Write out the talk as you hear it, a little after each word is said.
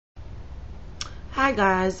Hi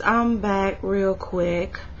guys, I'm back real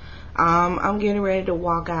quick. I'm getting ready to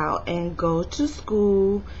walk out and go to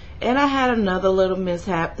school, and I had another little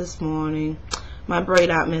mishap this morning, my braid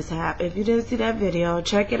out mishap. If you didn't see that video,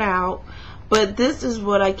 check it out. But this is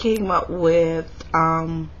what I came up with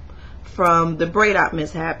from the braid out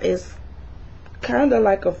mishap. It's kind of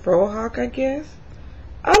like a FroHawk, I guess.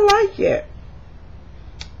 I like it.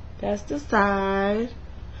 That's the side.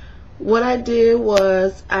 What I did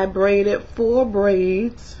was I braided 4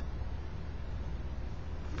 braids,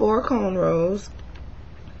 4 cornrows,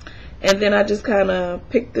 and then I just kind of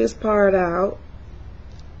picked this part out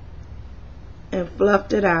and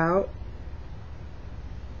fluffed it out.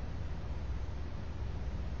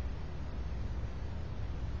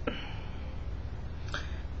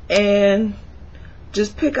 And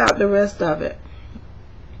just pick out the rest of it.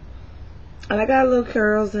 And I got little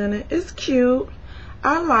curls in it. It's cute.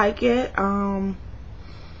 I like it. I'm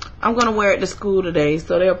gonna wear it to school today,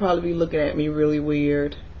 so they'll probably be looking at me really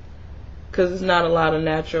weird because it's not a lot of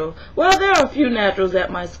natural. Well, there are a few naturals at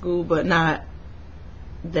my school, but not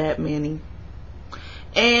that many.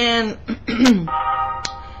 And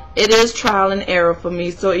it is trial and error for me,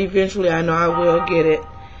 so eventually I know I will get it.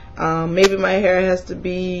 Maybe my hair has to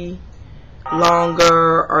be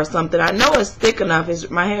longer or something. I know it's thick enough.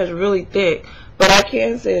 My hair is really thick, but I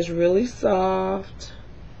can say it's really soft.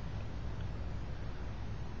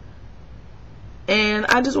 And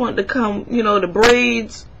I just want to come, you know, the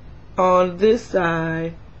braids on this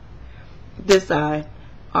side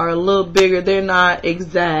are a little bigger. They're not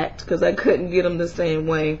exact because I couldn't get them the same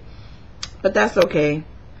way, but that's okay.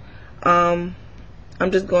 I'm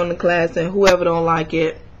just going to class, and whoever don't like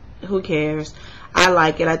it, who cares? I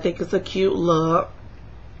like it. I think it's a cute look.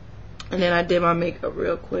 And then I did my makeup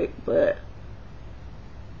real quick, but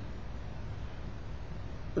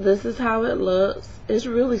this is how it looks. It's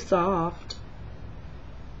really soft.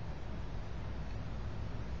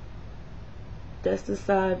 That's the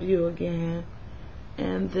side view again,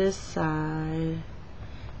 and this side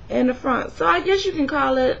and the front. So I guess you can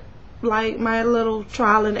call it like my little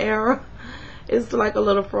trial and error. It's like a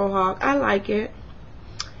little FroHawk. I like it.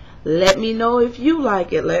 Let me know if you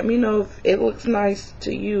like it. Let me know if it looks nice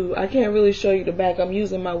to you. I can't really show you the back. I'm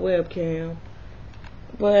using my webcam,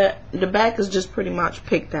 but the back is just pretty much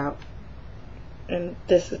picked out, and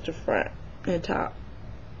this is the front and top.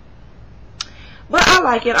 But I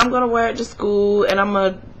like it. I'm going to wear it to school, and I'm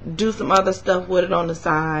going to do some other stuff with it on the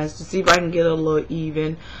sides to see if I can get it a little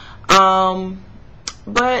even.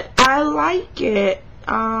 But I like it.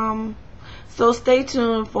 So stay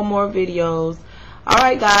tuned for more videos.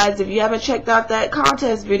 Alright guys, if you haven't checked out that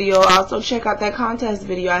contest video, also check out that contest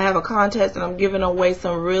video. I have a contest, and I'm giving away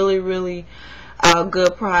some really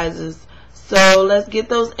good prizes. So let's get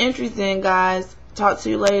those entries in, guys. Talk to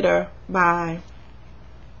you later. Bye.